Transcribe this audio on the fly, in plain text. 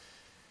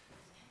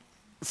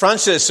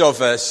Francis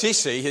of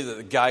Assisi,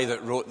 the guy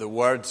that wrote the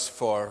words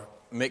for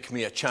 "Make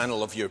me a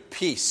channel of your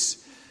peace,"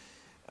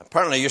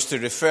 apparently used to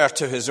refer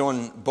to his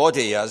own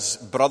body as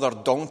Brother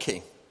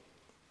Donkey.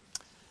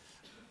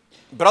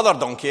 Brother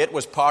Donkey, it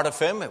was part of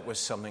him, it was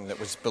something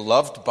that was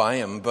beloved by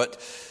him, but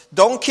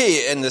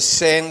donkey in the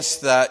sense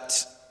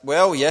that,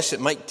 well, yes, it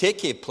might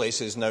take you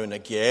places now and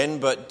again,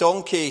 but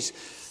donkeys,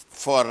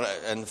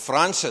 in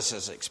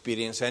Francis's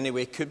experience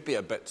anyway, could be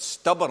a bit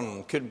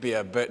stubborn, could be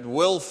a bit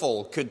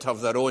willful, could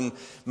have their own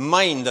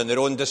mind and their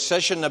own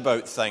decision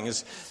about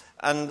things.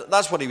 And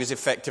that's what he was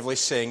effectively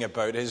saying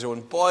about his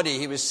own body.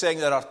 He was saying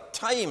there are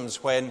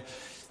times when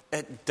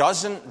it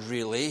doesn't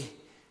really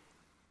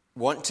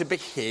want to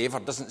behave, or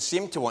doesn't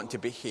seem to want to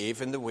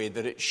behave in the way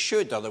that it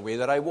should, or the way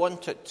that I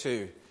want it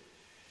to.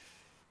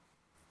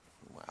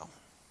 Well,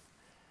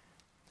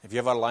 have you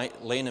ever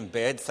lain in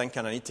bed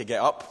thinking, I need to get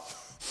up?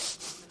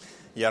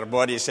 Your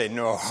body say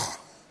no.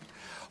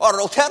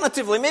 Or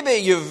alternatively, maybe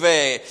you've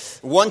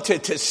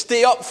wanted to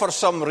stay up for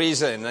some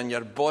reason, and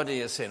your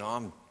body is saying,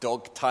 I'm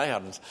dog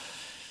tired,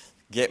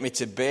 get me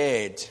to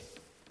bed.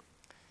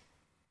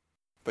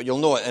 But you'll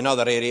know it in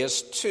other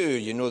areas too.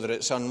 You know that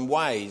it's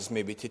unwise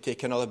maybe to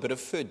take another bit of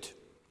food.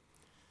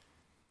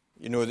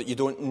 You know that you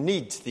don't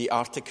need the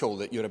article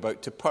that you're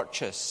about to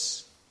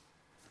purchase.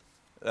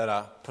 That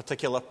a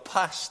particular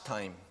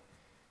pastime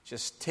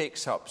just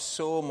takes up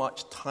so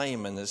much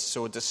time and is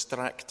so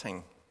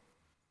distracting.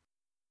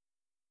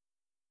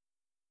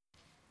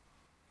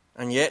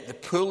 And yet the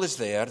pull is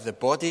there. The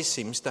body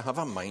seems to have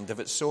a mind of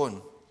its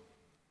own.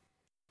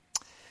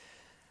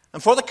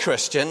 And for the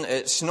Christian,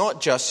 it's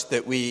not just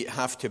that we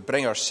have to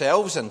bring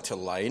ourselves into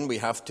line, we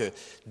have to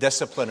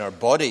discipline our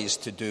bodies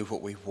to do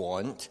what we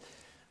want,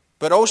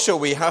 but also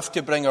we have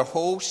to bring our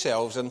whole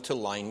selves into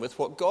line with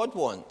what God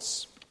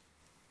wants.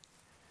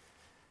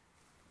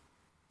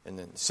 And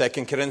in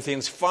 2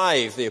 Corinthians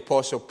 5, the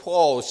Apostle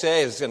Paul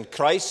says, and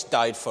Christ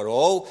died for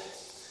all,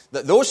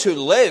 that those who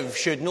live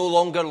should no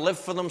longer live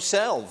for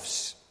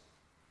themselves,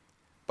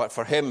 but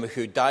for him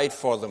who died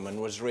for them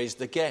and was raised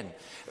again.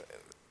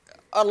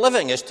 Our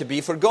living is to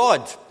be for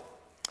God.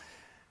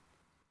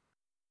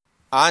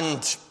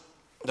 And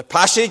the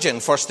passage in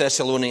 1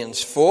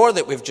 Thessalonians 4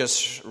 that we've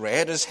just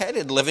read is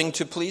headed, living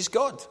to please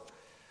God.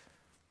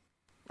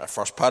 Our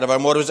first part of our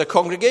motto as a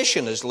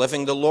congregation is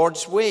living the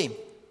Lord's way.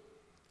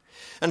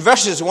 And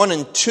verses 1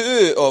 and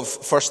 2 of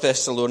 1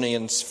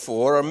 Thessalonians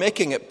 4 are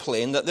making it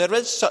plain that there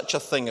is such a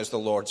thing as the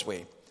Lord's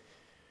way.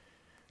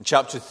 In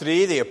chapter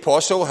 3, the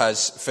apostle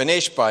has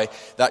finished by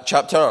that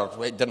chapter,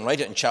 or he didn't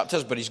write it in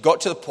chapters, but he's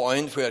got to the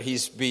point where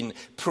he's been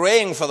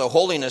praying for the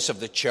holiness of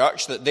the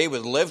church, that they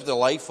would live the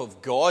life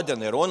of God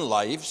in their own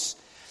lives.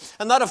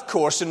 And that, of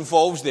course,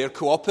 involves their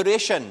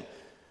cooperation,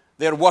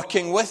 their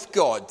working with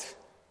God.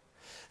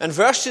 And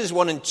verses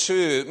 1 and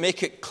 2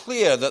 make it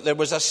clear that there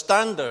was a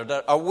standard,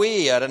 a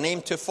way, or an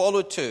aim to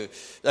follow to,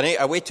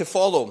 a way to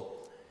follow.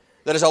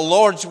 There is a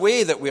Lord's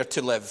way that we are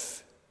to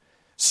live.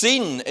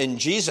 Seen in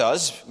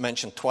Jesus,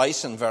 mentioned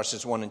twice in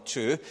verses 1 and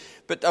 2,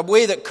 but a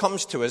way that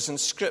comes to us in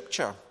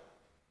Scripture.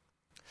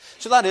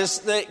 So that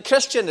is, the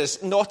Christian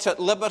is not at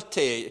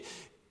liberty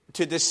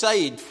to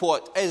decide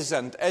what is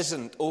and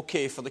isn't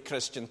okay for the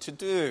Christian to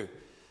do.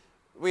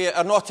 We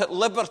are not at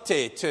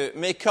liberty to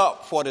make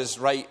up what is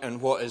right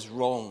and what is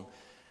wrong.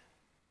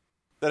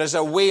 There is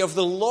a way of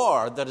the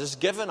Lord that is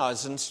given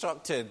us,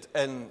 instructed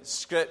in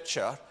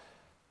Scripture,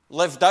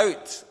 lived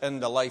out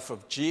in the life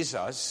of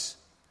Jesus.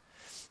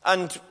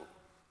 And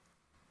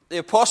the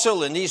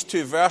apostle in these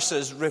two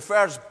verses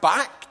refers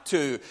back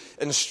to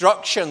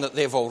instruction that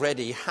they've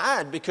already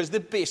had because the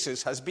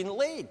basis has been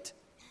laid.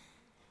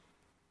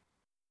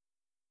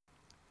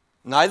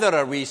 Neither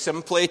are we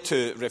simply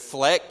to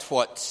reflect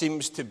what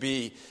seems to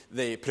be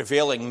the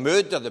prevailing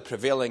mood or the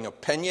prevailing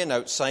opinion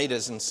outside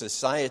us in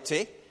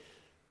society.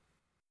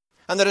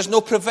 And there is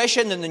no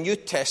provision in the New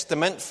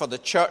Testament for the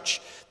church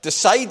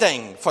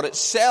deciding for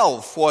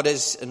itself what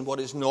is and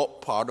what is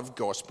not part of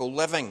gospel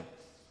living.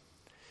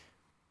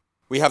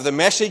 We have the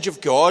message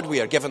of God, we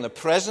are given the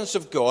presence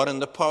of God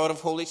and the power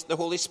of the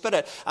Holy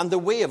Spirit, and the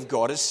way of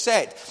God is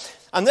set.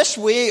 And this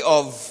way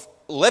of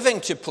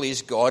living to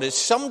please God is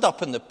summed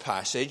up in the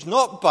passage,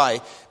 not by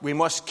we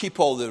must keep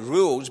all the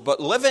rules, but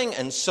living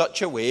in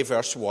such a way,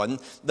 verse 1,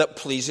 that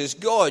pleases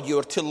God. You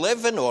are to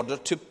live in order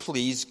to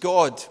please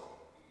God.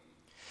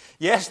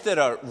 Yes, there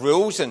are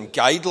rules and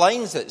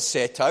guidelines that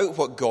set out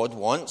what God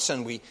wants,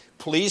 and we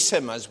please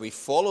him as we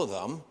follow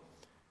them.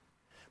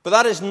 But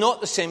that is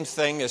not the same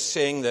thing as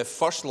saying the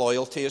first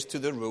loyalty is to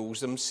the rules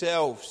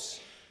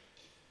themselves.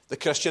 The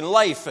Christian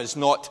life is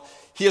not,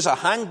 here's a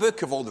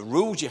handbook of all the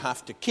rules you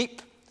have to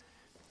keep.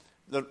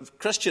 The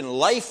Christian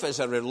life is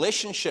a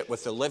relationship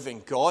with the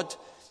living God,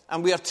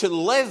 and we are to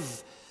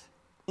live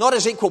not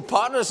as equal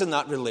partners in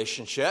that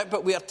relationship,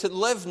 but we are to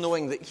live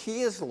knowing that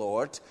he is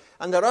Lord,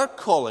 and that our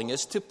calling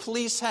is to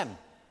please him.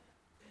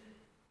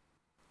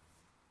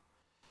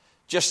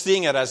 Just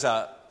seeing it as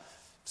a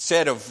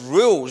set of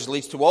rules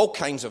leads to all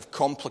kinds of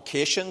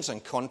complications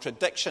and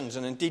contradictions.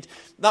 And indeed,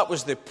 that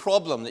was the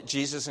problem that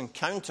Jesus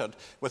encountered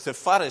with the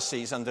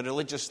Pharisees and the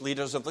religious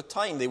leaders of the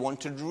time. They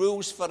wanted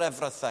rules for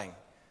everything.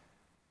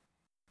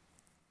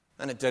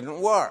 And it didn't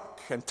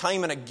work. And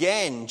time and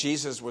again,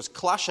 Jesus was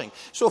clashing.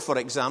 So, for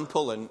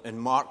example, in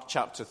Mark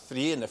chapter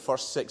 3, in the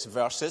first 6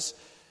 verses,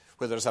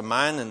 where there's a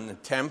man in the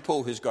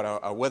temple who's got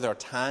a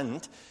withered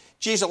hand,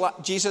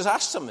 Jesus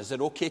asks them, is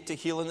it okay to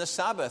heal on the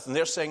Sabbath? And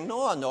they're saying,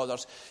 no,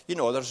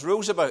 there's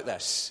rules about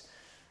this.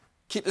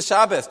 Keep the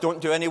Sabbath,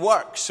 don't do any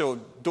work, so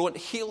don't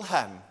heal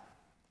him.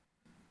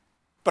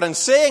 But in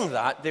saying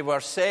that, they were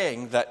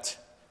saying that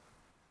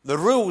the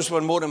rules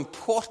were more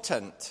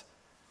important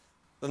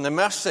than the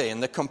mercy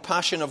and the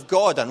compassion of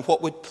God and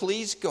what would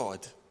please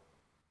God.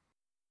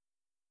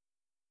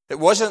 It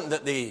wasn't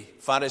that the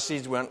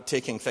Pharisees weren't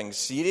taking things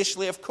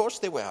seriously. Of course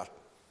they were.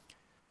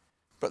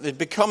 But they'd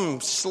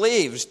become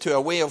slaves to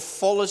a way of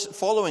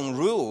following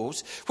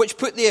rules which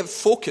put the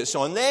focus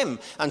on them.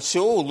 And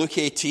so, Luke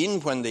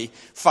 18, when the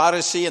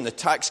Pharisee and the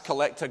tax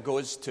collector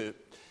goes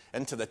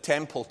into the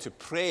temple to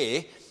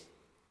pray,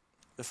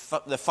 the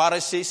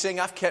Pharisee saying,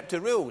 I've kept the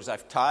rules.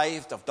 I've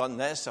tithed, I've done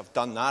this, I've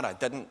done that, I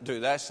didn't do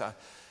this.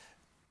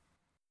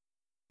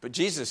 But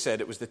Jesus said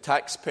it was the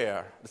tax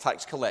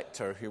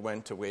collector who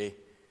went away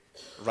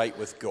right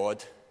with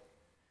God.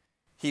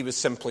 He was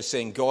simply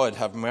saying, God,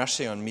 have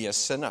mercy on me, a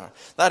sinner.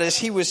 That is,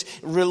 he was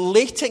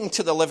relating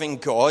to the living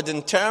God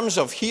in terms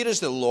of, here is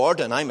the Lord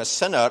and I'm a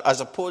sinner,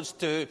 as opposed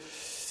to,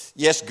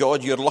 yes,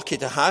 God, you're lucky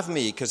to have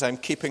me because I'm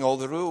keeping all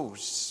the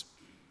rules.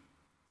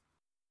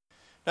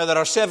 Now, there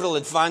are several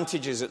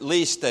advantages, at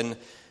least, in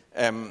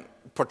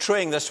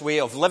portraying this way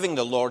of living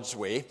the Lord's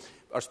way,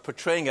 or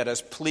portraying it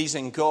as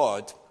pleasing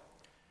God.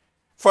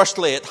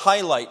 Firstly, it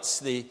highlights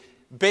the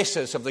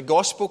basis of the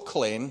gospel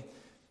claim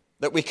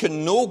that we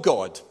can know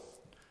God,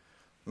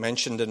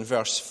 mentioned in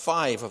verse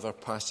 5 of our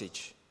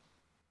passage.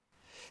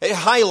 It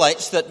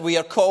highlights that we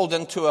are called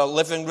into a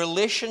living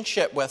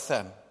relationship with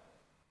him.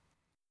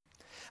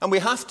 And we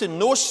have to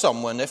know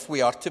someone if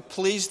we are to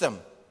please them.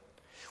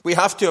 We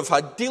have to have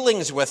had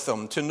dealings with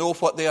them to know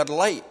what they are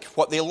like,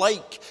 what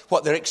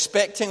they're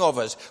expecting of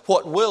us,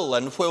 what will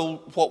and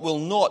what will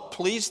not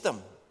please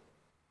them.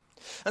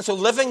 And so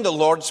living the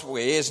Lord's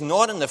way is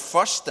not in the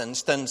first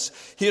instance,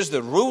 here's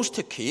the rules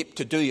to keep,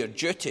 to do your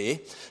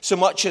duty, so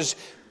much as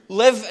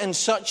live in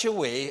such a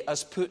way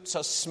as puts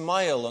a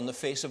smile on the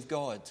face of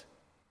God.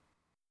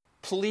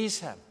 Please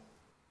him.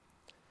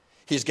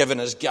 He's given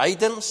us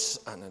guidance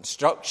and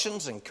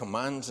instructions and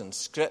commands in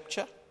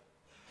Scripture.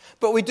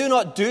 But we do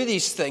not do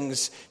these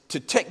things to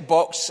tick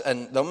box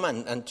in them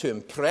and to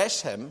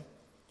impress him,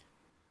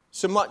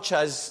 so much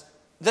as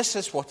this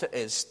is what it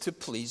is to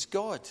please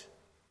God.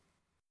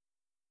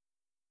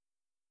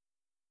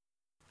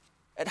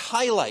 It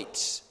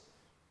highlights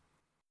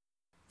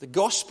the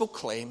gospel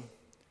claim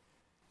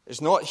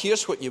is not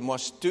here's what you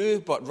must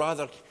do, but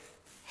rather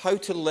how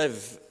to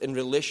live in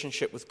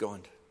relationship with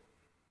God.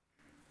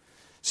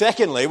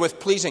 Secondly,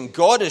 with pleasing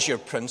God as your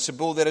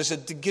principle, there is a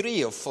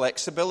degree of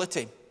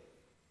flexibility.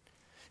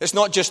 It's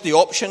not just the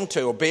option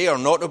to obey or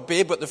not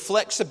obey, but the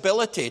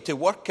flexibility to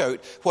work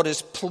out what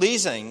is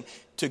pleasing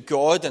to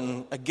God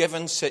in a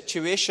given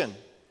situation.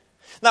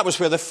 That was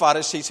where the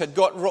Pharisees had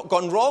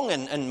gone wrong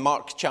in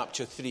Mark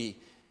chapter 3.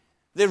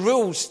 The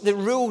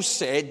rules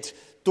said,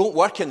 don't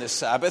work in the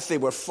Sabbath. They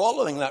were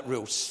following that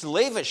rule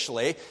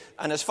slavishly,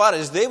 and as far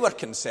as they were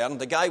concerned,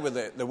 the guy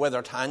with the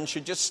withered hand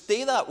should just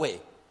stay that way.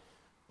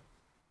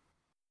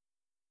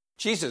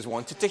 Jesus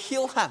wanted to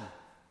heal him.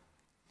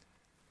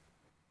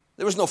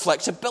 There was no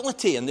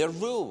flexibility in their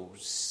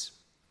rules.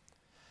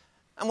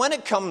 And when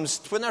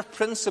our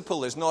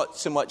principle is not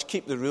so much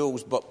keep the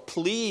rules, but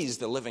please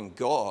the living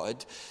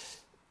God,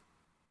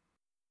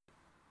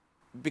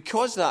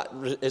 because that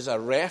is a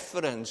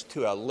reference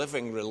to a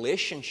living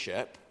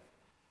relationship,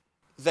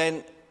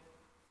 then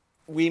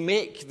we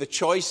make the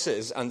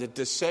choices and the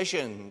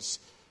decisions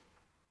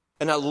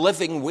in a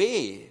living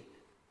way.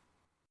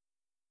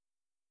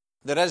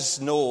 There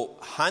is no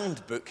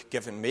handbook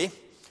given me,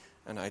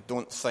 and I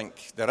don't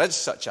think there is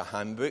such a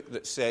handbook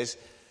that says,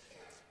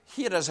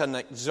 here is an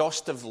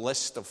exhaustive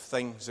list of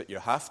things that you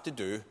have to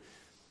do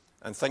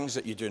and things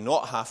that you do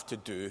not have to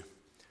do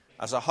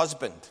as a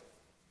husband.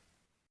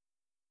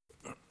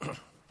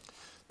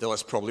 The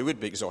list probably would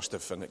be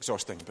exhaustive and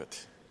exhausting,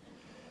 but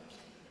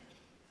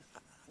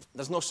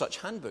there's no such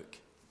handbook.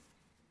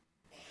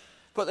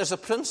 But there's a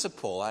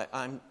principle.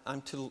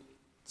 I'm to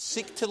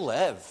seek to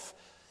live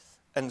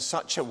in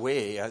such a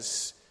way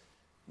as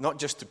not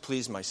just to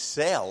please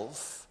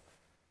myself,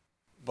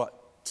 but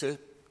to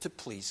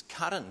please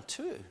Karen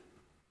too.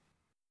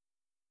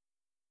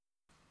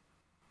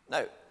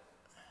 Now,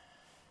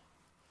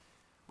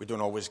 we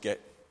don't always get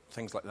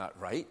things like that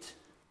right,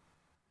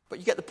 but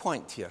you get the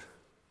point here.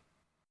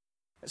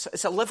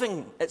 It's a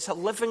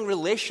living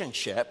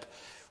relationship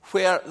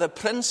where the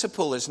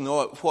principle is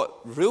not what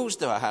rules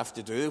do I have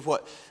to do,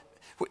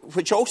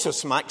 which also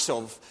smacks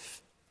of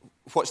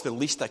what's the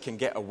least I can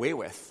get away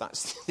with?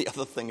 That's the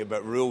other thing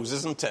about rules,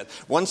 isn't it?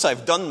 Once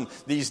I've done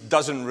these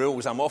dozen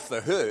rules, I'm off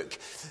the hook.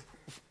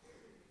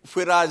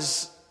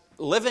 Whereas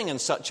living in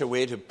such a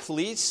way to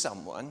please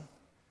someone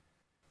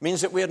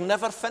means that we're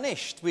never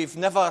finished. We've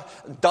never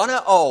done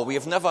it all.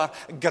 We've never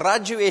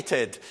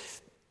graduated.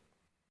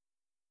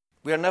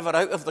 We're never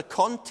out of the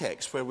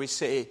context where we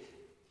say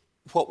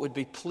what would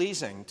be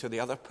pleasing to the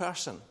other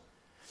person.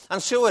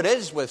 And so it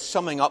is with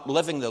summing up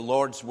living the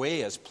Lord's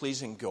way as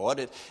pleasing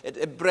God.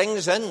 It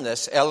brings in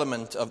this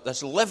element of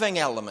this living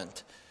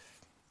element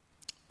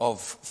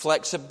of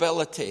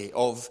flexibility,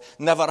 of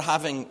never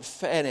having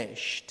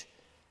finished,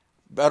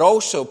 but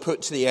also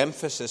puts the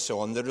emphasis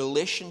on the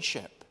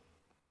relationship.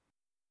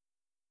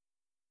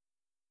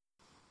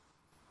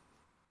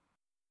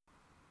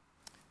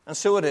 And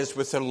so it is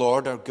with the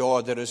Lord our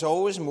God. There is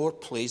always more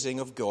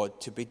pleasing of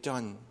God to be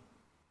done.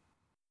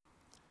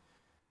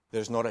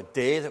 There's not a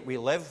day that we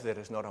live, there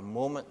is not a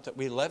moment that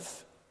we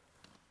live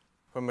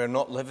when we're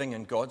not living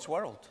in God's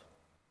world.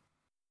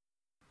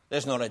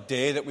 There's not a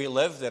day that we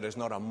live, there is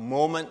not a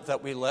moment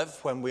that we live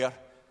when we are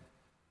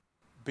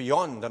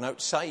beyond and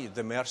outside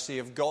the mercy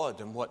of God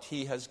and what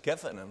He has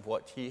given and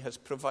what He has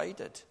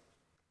provided.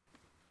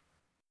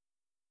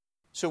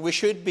 So we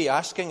should be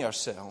asking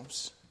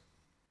ourselves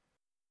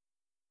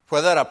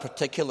whether a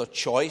particular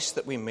choice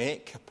that we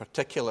make, a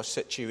particular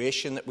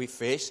situation that we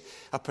face,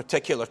 a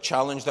particular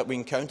challenge that we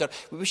encounter,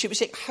 we should be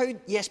saying,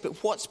 yes,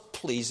 but what's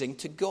pleasing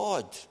to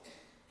God?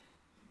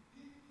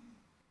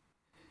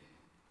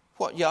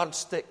 What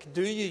yardstick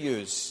do you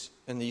use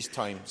in these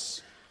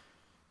times?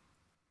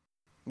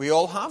 We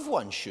all have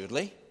one,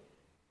 surely.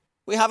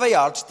 We have a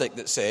yardstick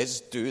that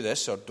says, do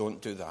this or don't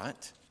do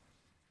that.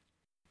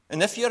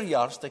 And if your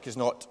yardstick is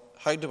not,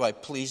 how do I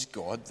please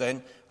God,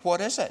 then what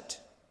is it?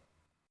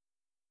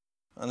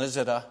 And is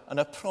it an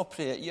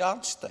appropriate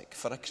yardstick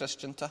for a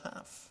Christian to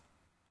have?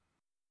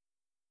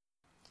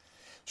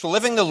 So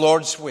living the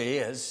Lord's way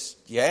is,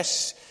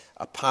 yes,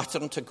 a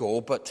pattern to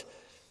go, but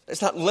it's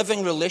that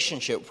living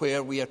relationship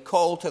where we are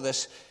called to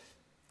this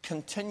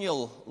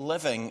continual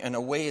living in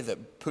a way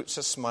that puts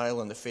a smile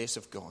on the face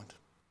of God.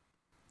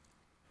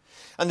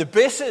 And the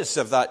basis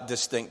of that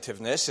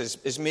distinctiveness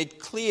is made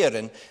clear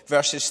in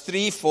verses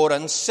 3, 4,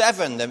 and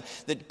 7,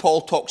 that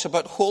Paul talks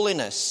about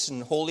holiness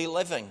and holy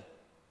living.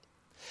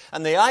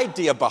 And the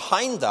idea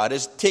behind that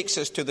takes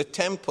us to the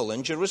temple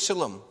in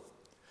Jerusalem.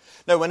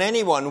 Now, when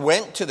anyone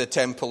went to the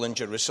temple in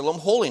Jerusalem,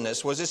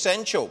 holiness was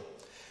essential.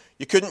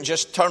 You couldn't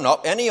just turn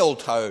up any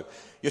old how.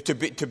 To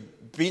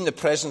be in the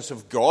presence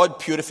of God,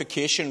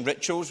 purification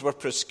rituals were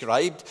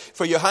prescribed,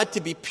 for you had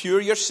to be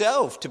pure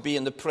yourself to be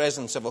in the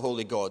presence of a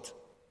holy God.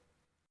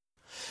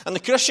 And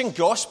the Christian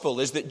gospel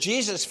is that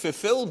Jesus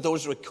fulfilled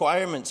those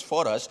requirements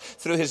for us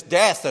through his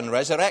death and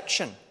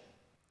resurrection.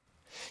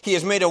 He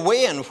has made a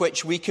way in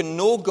which we can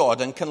know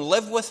God and can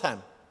live with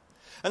him.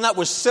 And that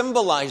was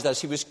symbolized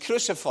as he was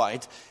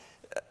crucified.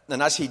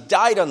 And as he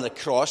died on the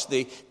cross,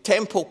 the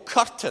temple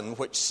curtain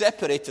which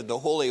separated the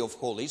Holy of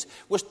Holies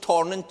was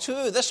torn in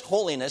two. This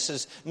holiness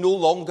is no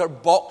longer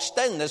boxed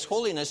in. This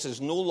holiness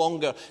is no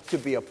longer to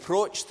be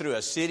approached through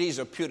a series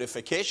of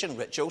purification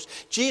rituals.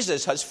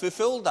 Jesus has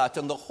fulfilled that,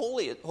 and the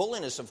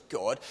holiness of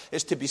God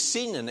is to be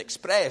seen and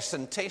expressed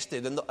and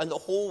tasted in the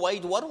whole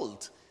wide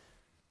world.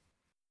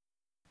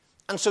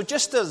 And so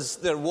just as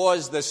there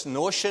was this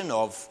notion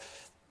of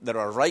there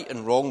are right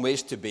and wrong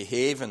ways to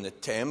behave in the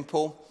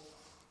temple,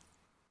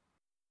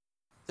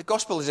 the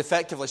gospel is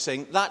effectively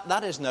saying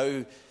that is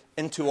now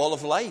into all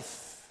of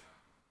life.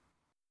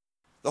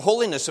 The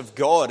holiness of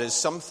God is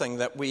something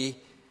that we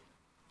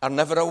are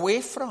never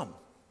away from.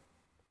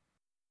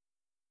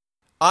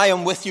 I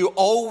am with you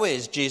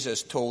always,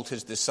 Jesus told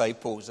his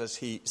disciples as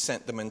he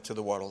sent them into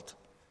the world.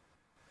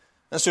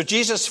 And so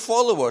Jesus'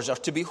 followers are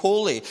to be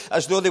holy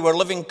as though they were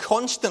living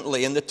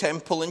constantly in the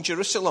temple in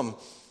Jerusalem.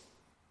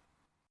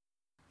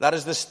 That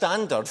is the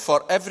standard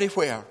for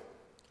everywhere.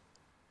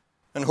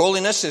 And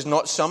holiness is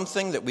not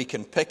something that we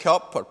can pick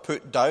up or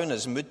put down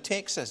as mood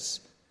takes us.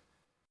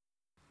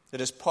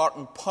 It is part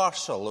and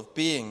parcel of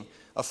being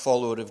a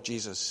follower of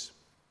Jesus.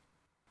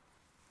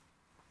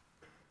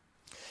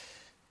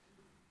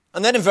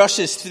 And then in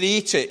verses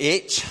 3 to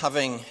 8,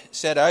 having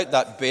set out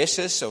that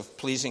basis of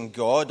pleasing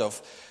God,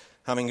 of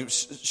having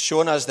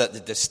shown us that the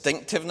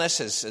distinctiveness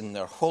is in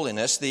their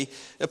holiness, the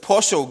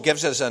apostle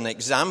gives us an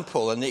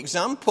example. And the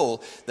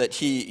example that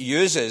he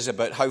uses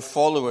about how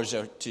followers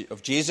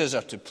of Jesus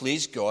are to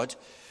please God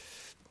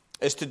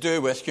is to do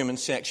with human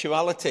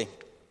sexuality.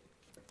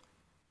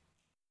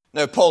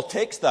 Now, Paul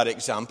takes that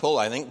example,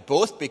 I think,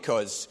 both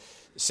because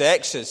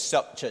sex is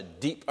such a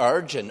deep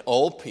urge in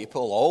all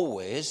people,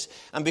 always,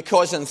 and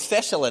because in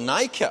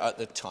Thessalonica at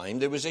the time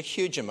there was a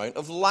huge amount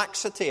of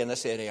laxity in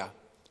this area.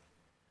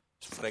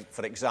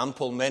 For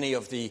example, many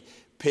of the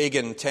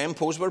pagan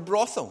temples were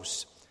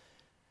brothels.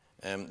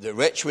 The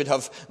rich would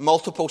have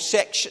multiple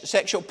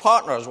sexual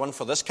partners, one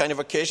for this kind of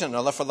occasion,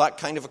 another for that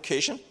kind of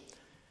occasion.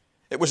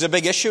 It was a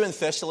big issue in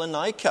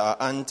Thessalonica,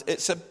 and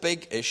it's a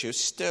big issue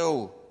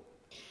still.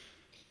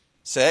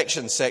 Sex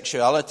and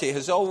sexuality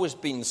has always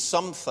been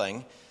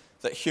something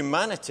that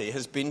humanity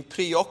has been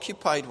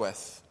preoccupied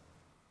with.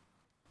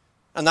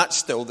 And that's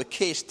still the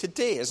case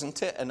today,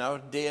 isn't it, in our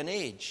day and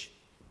age?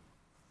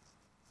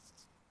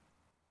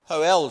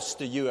 How else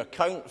do you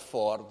account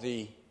for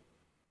the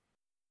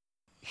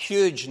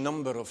huge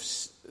number of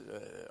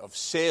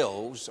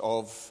sales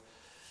of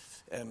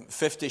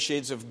 50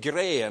 Shades of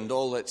Grey and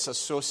all its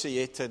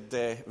associated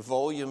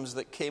volumes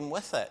that came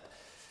with it?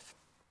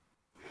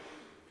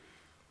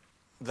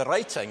 The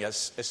writing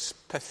is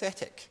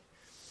pathetic.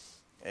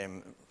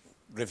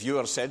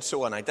 Reviewer said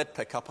so, and I did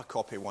pick up a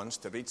copy once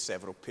to read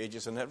several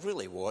pages, and it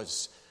really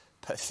was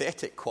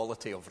pathetic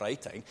quality of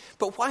writing.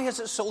 But why has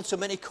it sold so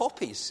many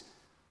copies?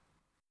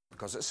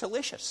 Because it's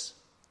salacious.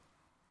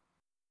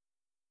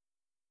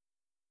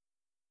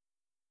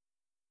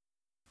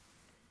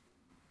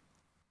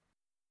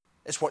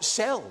 It's what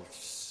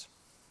sells.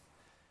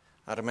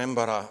 I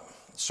remember a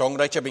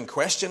songwriter being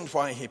questioned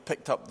why he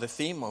picked up the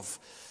theme of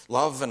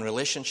love and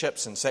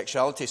relationships and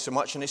sexuality so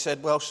much, and he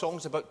said, well,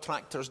 songs about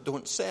tractors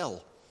don't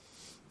sell.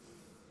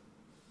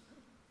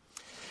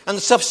 And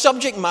the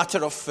subject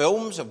matter of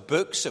films, of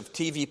books, of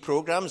TV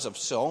programs, of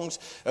songs,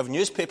 of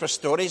newspaper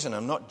stories, and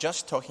I'm not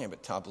just talking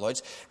about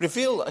tabloids,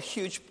 reveal a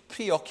huge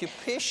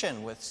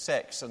preoccupation with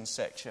sex and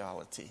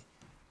sexuality.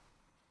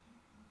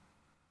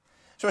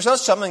 So it's not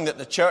something that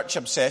the church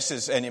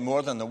obsesses any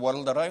more than the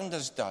world around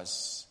us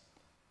does.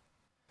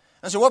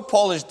 And so what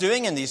Paul is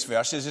doing in these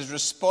verses is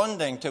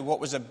responding to what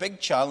was a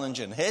big challenge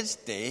in his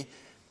day,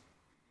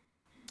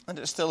 and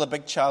it's still a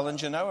big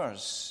challenge in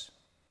ours.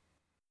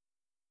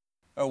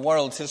 Our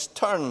world has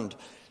turned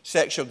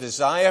sexual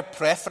desire,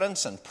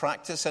 preference, and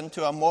practice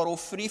into a moral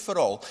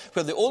free-for-all,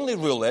 where the only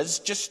rule is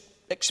just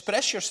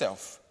express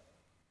yourself.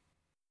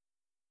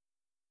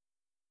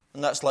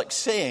 And that's like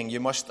saying you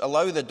must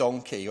allow the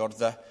donkey or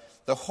the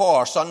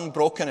horse,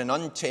 unbroken and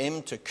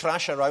untamed, to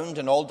crash around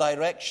in all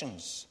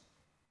directions.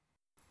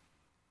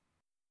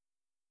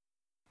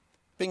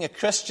 Being a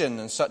Christian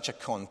in such a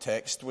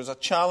context was a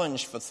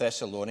challenge for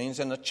Thessalonians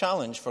and a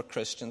challenge for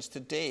Christians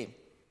today.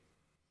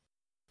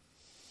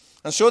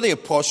 And so the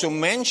apostle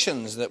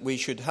mentions that we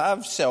should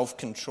have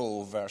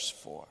self-control, verse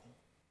 4.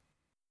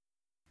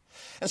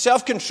 And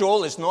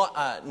self-control is not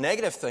a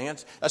negative thing.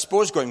 It's, I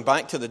suppose, going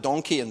back to the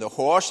donkey and the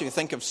horse, you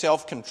think of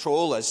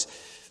self-control as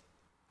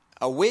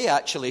a way,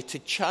 actually, to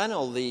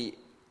channel the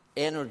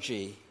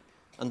energy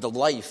and the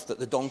life that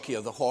the donkey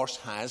or the horse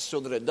has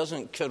so that it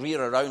doesn't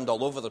career around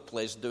all over the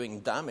place doing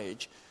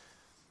damage.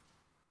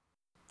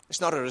 It's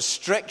not a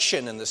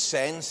restriction in the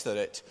sense that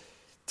it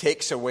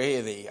takes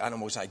away the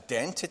animal's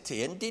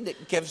identity. Indeed,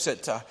 it gives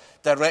it a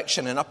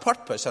direction and a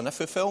purpose and a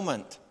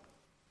fulfillment.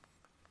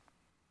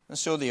 And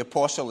so the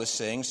apostle is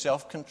saying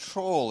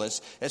self-control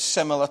is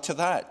similar to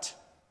that.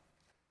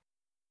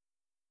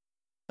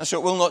 And so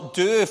it will not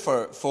do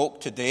for folk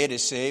today to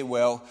say,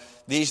 well,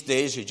 these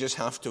days you just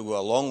have to go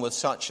along with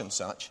such and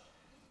such.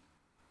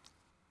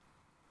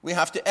 We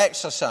have to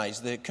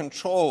exercise the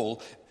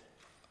control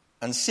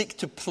and seek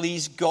to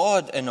please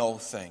God in all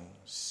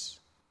things.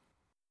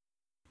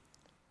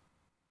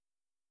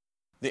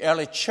 The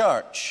early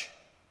church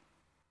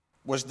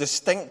was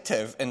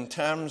distinctive in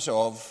terms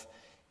of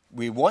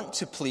we want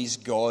to please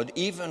God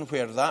even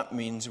where that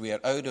means we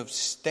are out of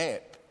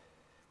step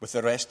with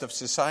the rest of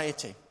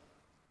society.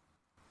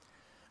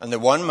 And the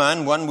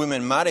one-man,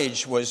 one-woman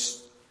marriage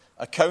was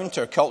a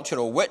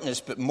counter-cultural witness,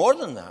 but more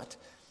than that,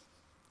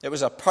 it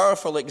was a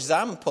powerful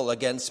example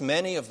against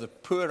many of the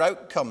poor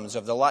outcomes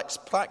of the lax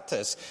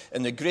practice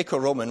in the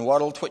Greco-Roman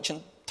world, which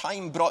in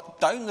time brought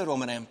down the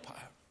Roman Empire.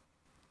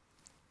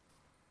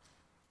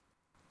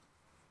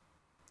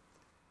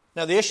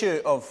 Now, the issue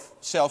of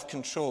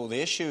self-control,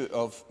 the issue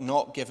of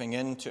not giving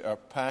in to our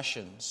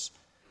passions,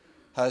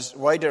 has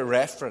wider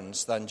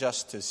reference than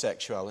just to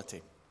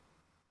sexuality.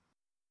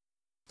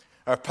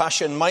 Our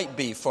passion might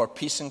be for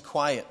peace and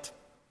quiet.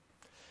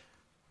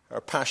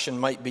 Our passion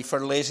might be for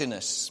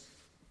laziness.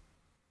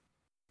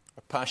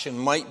 Our passion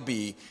might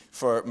be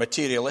for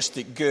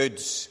materialistic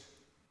goods.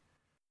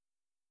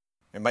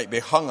 It might be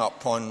hung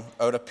up on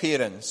our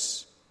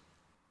appearance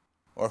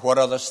or what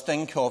others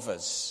think of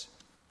us.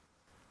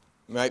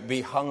 It might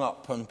be hung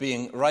up on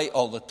being right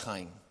all the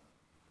time,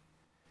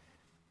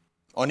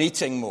 on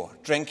eating more,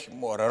 drinking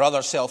more, or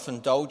other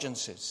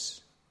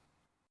self-indulgences.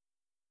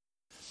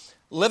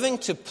 Living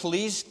to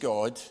please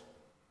God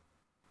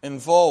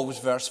involves,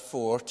 verse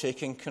 4,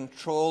 taking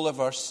control of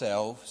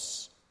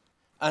ourselves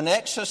and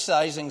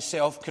exercising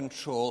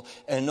self-control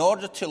in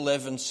order to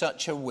live in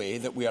such a way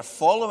that we are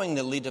following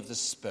the lead of the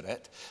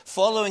Spirit,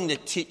 following the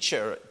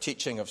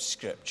teaching of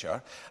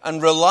Scripture,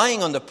 and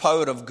relying on the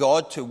power of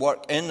God to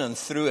work in and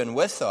through and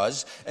with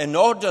us in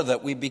order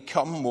that we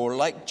become more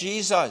like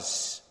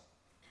Jesus.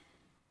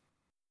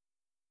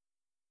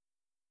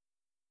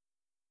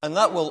 And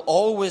that will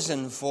always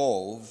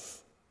involve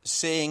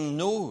saying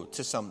no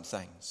to some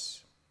things.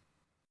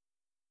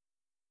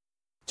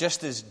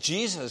 Just as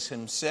Jesus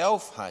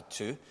himself had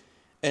to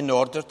in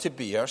order to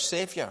be our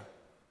Savior.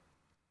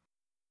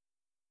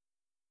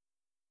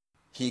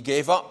 He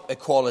gave up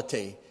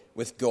equality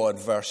with God,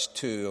 verse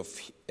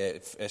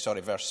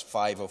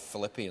 5 of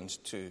Philippians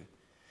 2.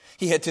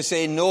 He had to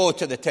say no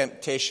to the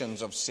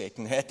temptations of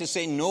Satan. He had to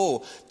say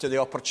no to the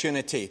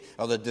opportunity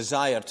or the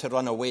desire to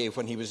run away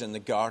when he was in the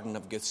Garden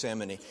of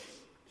Gethsemane.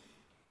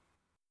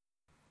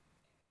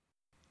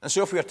 And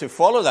so if we are to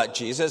follow that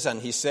Jesus,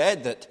 and he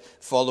said that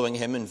following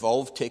him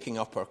involved taking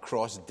up our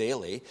cross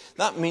daily,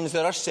 that means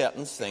there are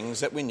certain things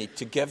that we need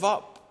to give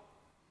up.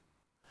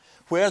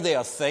 Where they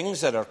are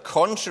things that are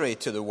contrary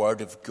to the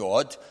Word of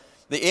God,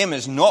 the aim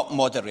is not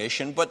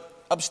moderation,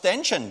 but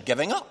abstention,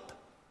 giving up.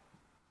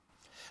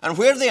 And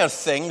where they are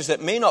things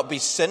that may not be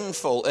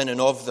sinful in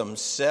and of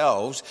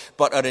themselves,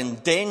 but are in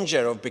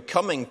danger of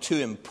becoming too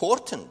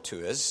important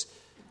to us,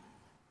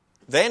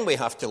 then we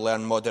have to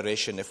learn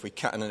moderation if we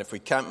can, and if we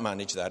can't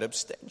manage that,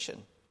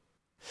 abstention.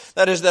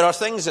 That is, there are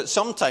things that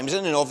sometimes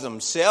in and of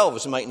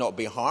themselves might not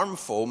be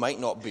harmful, might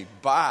not be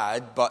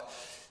bad, but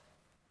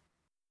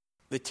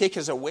they take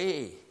us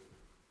away.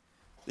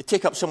 They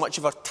take up so much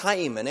of our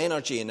time and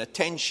energy and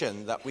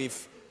attention that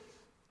we've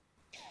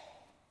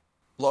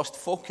lost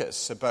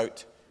focus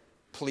about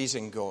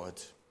pleasing God.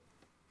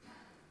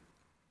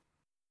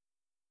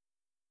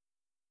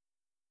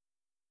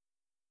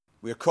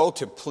 We are called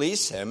to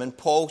please him, and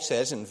Paul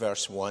says in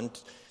verse 1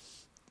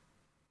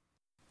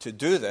 to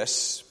do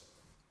this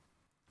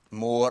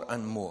more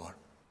and more.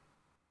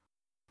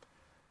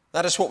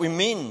 That is what we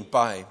mean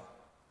by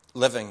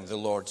living the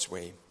Lord's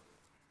way.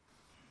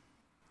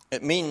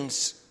 It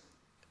means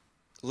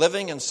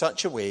living in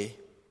such a way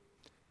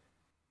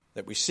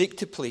that we seek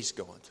to please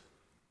God,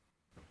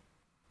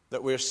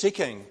 that we're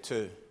seeking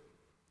to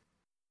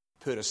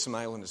put a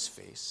smile on his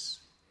face,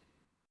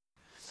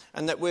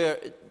 and that we're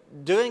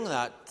doing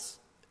that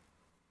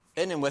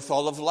in and with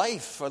all of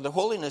life. For the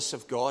holiness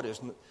of God is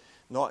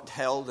not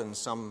held in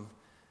some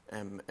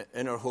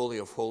inner holy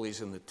of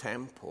holies in the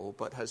temple,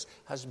 but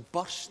has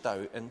burst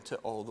out into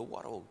all the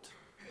world.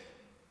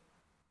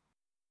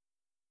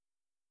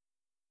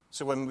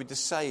 So when we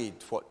decide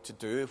what to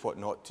do, what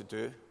not to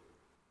do,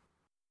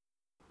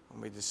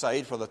 when we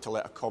decide whether to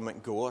let a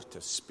comment go or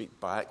to speak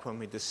back, when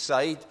we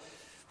decide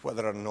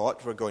whether or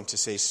not we're going to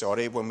say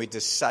sorry, when we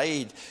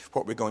decide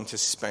what we're going to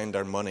spend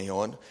our money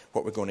on,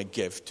 what we're going to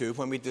give to,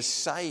 when we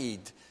decide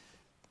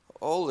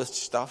all the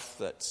stuff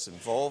that's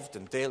involved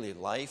in daily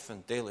life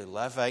and daily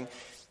living,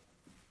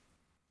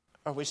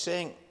 are we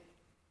saying,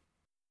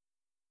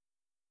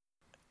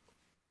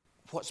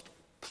 what's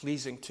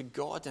pleasing to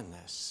God in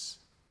this?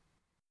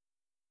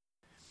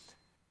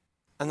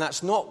 And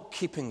that's not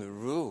keeping the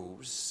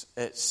rules,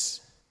 it's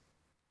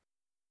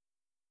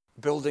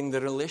building the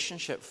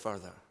relationship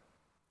further.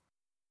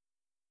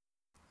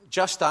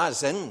 Just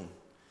as in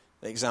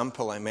the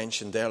example I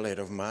mentioned earlier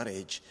of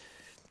marriage,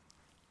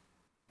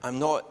 I'm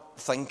not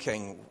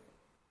thinking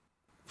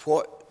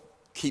what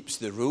keeps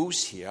the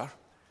rules here,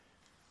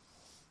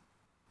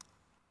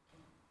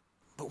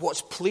 but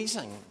what's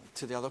pleasing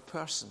to the other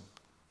person.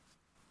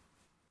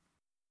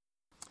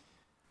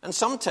 And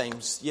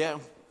sometimes,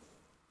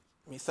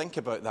 we think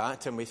about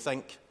that and we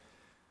think,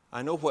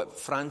 I know what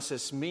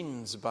Francis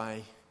means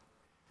by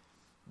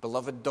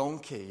beloved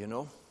donkey,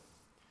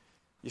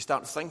 You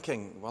start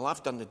thinking, well,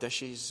 I've done the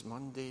dishes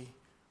Monday,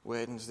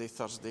 Wednesday,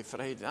 Thursday,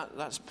 Friday.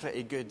 That's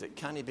pretty good. It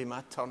can't be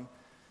my turn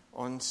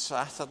on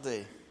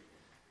Saturday.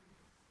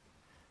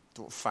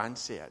 Don't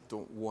fancy it.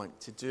 Don't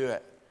want to do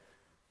it.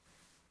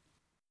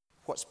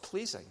 What's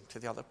pleasing to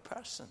the other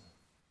person?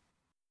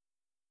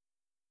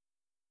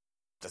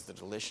 Does the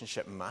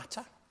relationship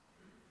matter?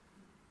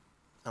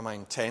 Am I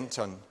intent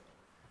on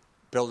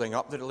building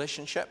up the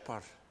relationship,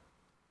 or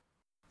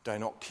do I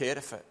not care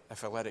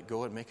if I let it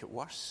go and make it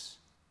worse?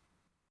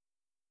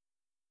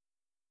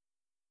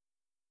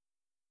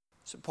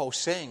 That's what Paul's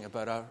saying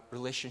about our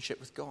relationship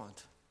with God.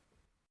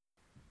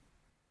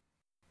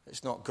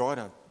 It's not, God,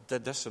 I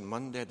did this on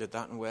Monday, I did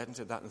that on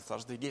Wednesday, that on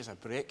Thursday. Here's a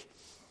break.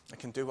 I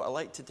can do what I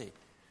like today.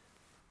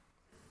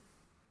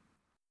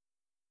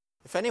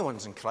 If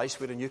anyone's in Christ,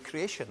 we're a new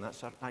creation.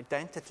 That's our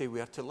identity.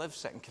 We are to live,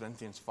 2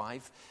 Corinthians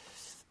 5,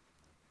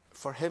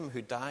 for him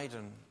who died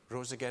and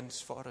rose again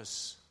for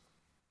us.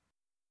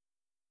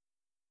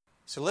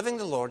 So living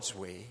the Lord's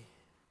way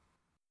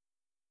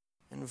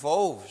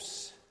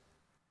involves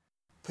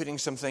putting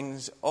some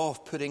things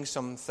off, putting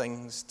some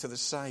things to the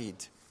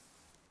side.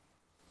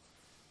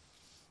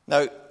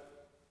 Now,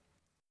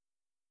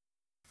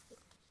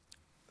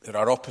 there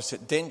are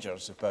opposite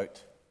dangers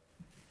about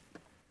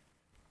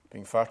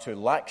being far too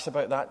lax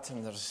about that,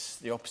 and there's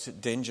the opposite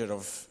danger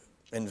of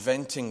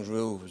inventing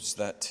rules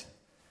that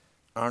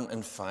aren't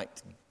in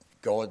fact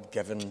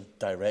God-given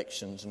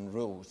directions and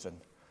rules. And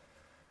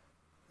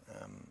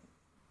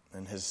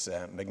in his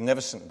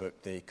magnificent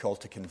book, The Call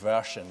to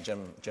Conversion,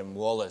 Jim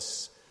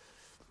Wallace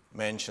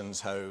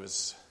mentions how he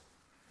was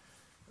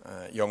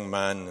a young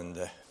man in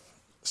the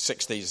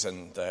 60s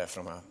and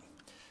from a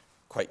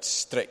quite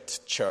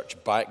strict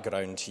church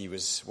background, he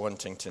was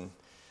wanting to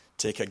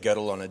take a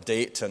girl on a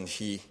date, and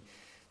he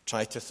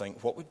tried to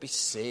think, what would be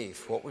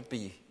safe, what would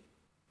be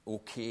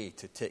okay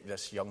to take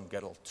this young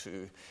girl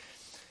to?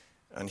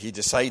 And he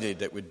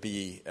decided it would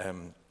be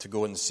to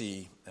go and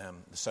see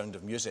The Sound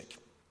of Music.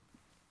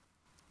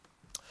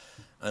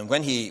 And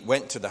when he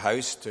went to the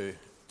house to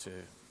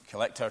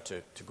collect her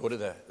to go to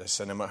the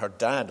cinema, her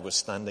dad was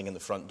standing in the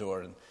front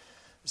door and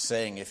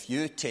saying, "If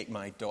you take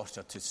my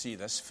daughter to see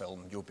this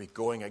film, you'll be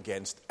going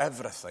against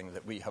everything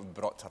that we have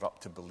brought her up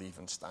to believe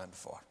and stand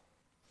for."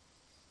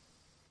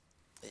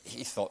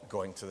 He thought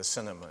going to the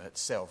cinema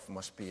itself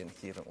must be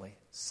inherently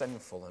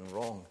sinful and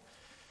wrong.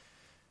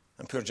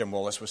 And poor Jim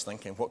Wallace was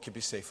thinking, what could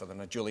be safer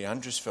than a Julie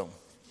Andrews film?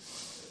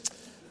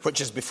 Which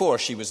is before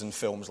she was in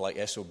films like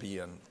S.O.B.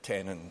 and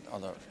 10 and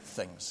other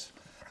things.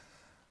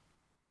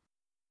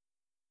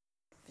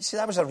 You see,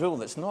 that was a rule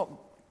that's not...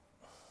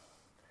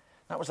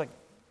 That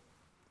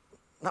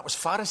was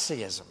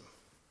Pharisaism.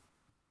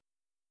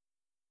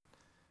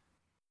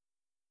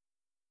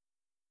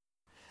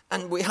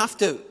 And we have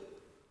to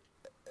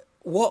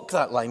walk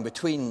that line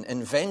between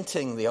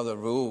inventing the other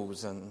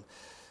rules and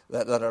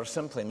that are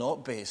simply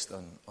not based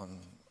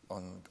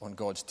on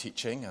God's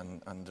teaching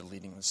and the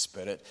leading of the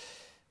Spirit.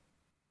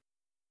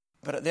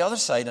 But at the other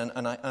side,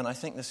 and I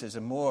think this is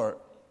a more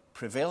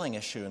prevailing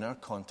issue in our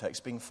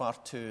context, being far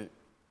too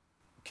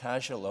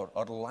casual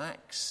or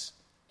lax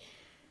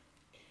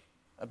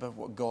about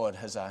what God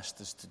has asked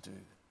us to do.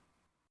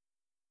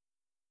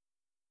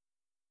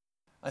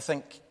 I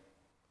think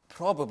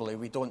probably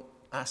we don't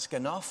ask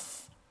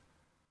enough.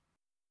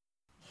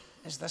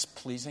 Is this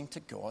pleasing to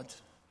God?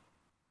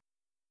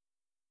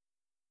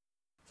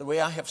 The way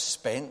I have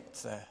spent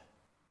the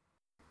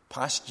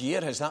past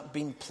year, has that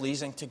been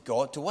pleasing to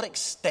God? To what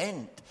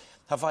extent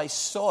have I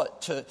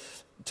sought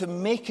to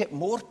make it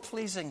more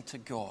pleasing to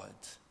God?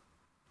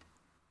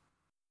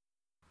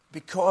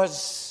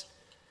 Because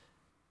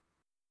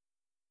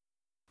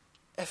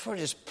if we're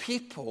His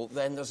people,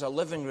 then there's a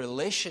living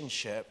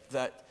relationship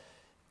that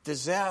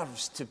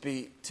deserves to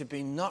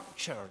be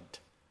nurtured.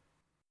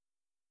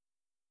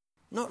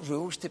 Not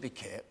rules to be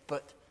kept,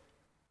 but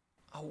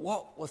a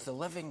walk with the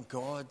living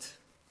God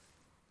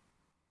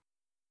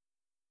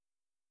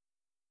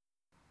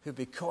who,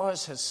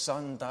 because His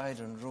Son died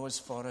and rose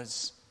for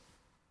us,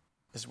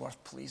 is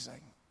worth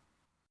pleasing.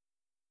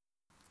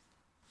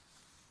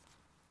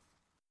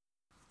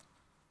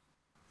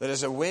 There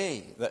is a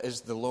way that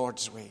is the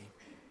Lord's way.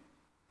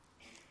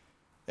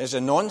 It is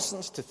a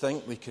nonsense to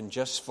think we can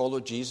just follow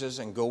Jesus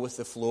and go with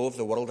the flow of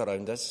the world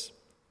around us.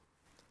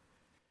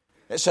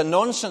 It's a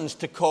nonsense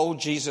to call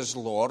Jesus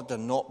Lord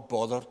and not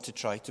bother to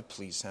try to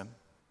please Him.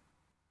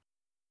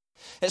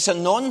 It's a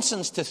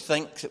nonsense to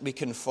think that we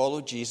can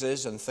follow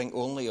Jesus and think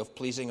only of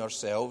pleasing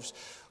ourselves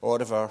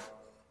or of our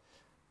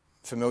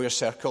familiar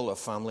circle of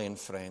family and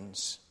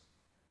friends.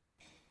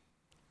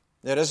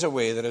 There is a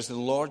way, there is the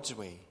Lord's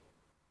way,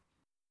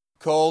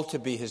 called to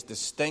be His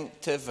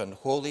distinctive and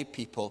holy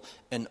people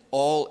in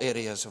all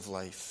areas of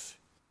life.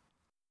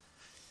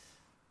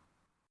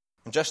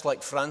 And just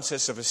like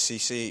Francis of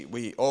Assisi,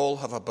 we all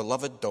have a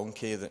beloved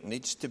donkey that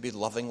needs to be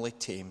lovingly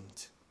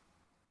tamed,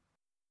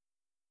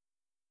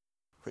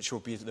 which will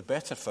be the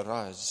better for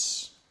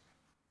us,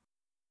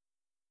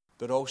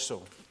 but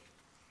also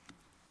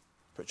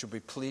which will be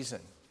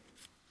pleasing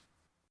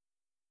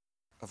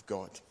of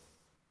God.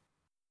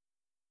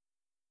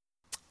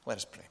 Let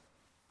us pray.